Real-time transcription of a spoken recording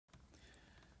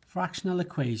Fractional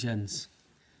equations.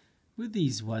 With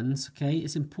these ones, okay,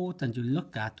 it's important you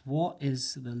look at what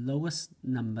is the lowest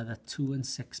number that 2 and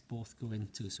 6 both go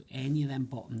into. So any of them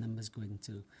bottom numbers go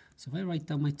into. So if I write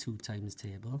down my 2 times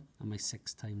table and my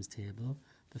 6 times table,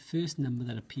 the first number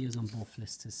that appears on both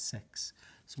lists is 6.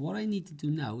 So what I need to do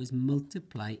now is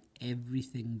multiply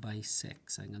everything by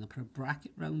 6. I'm going to put a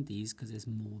bracket around these because there's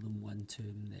more than one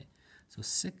term there. So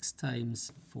 6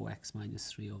 times 4x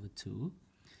minus 3 over 2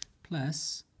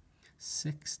 plus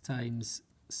 6 times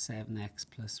 7x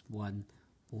plus 1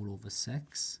 all over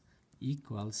 6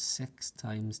 equals 6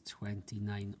 times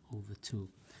 29 over 2.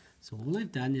 So all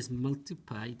I've done is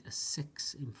multiplied a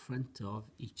 6 in front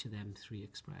of each of them three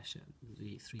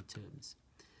terms.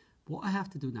 What I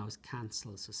have to do now is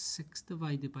cancel. So 6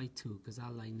 divided by 2, because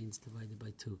our line means divided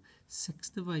by 2. 6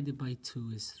 divided by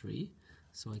 2 is 3,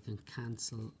 so I can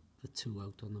cancel the 2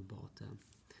 out on the bottom.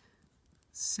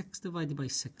 6 divided by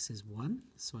 6 is 1,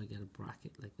 so I get a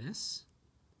bracket like this.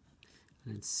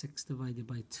 And then 6 divided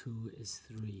by 2 is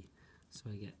 3, so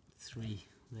I get 3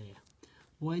 there.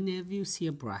 Whenever you see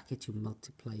a bracket, you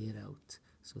multiply it out.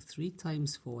 So 3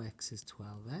 times 4x is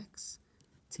 12x.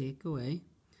 Take away.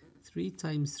 3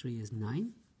 times 3 is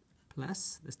 9.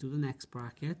 Plus, let's do the next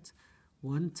bracket.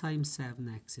 1 times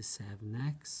 7x is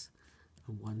 7x.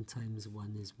 And 1 times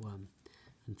 1 is 1.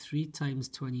 And 3 times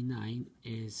 29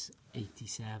 is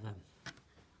 87.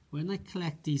 When I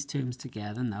collect these terms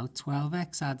together now,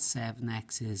 12x add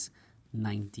 7x is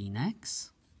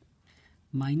 19x.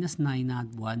 Minus 9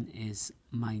 add 1 is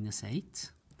minus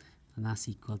 8. And that's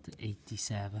equal to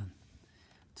 87.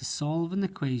 To solve an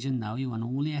equation now, you want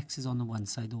all the x's on the one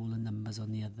side, all the numbers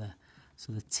on the other.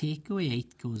 So the takeaway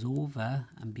 8 goes over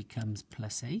and becomes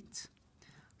plus 8.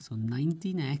 So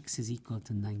 19x is equal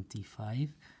to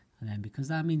 95. And then because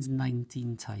that means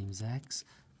 19 times x,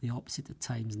 the opposite of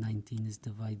times 19 is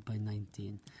divide by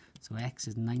 19. So x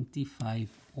is 95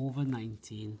 over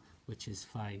 19, which is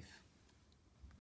 5.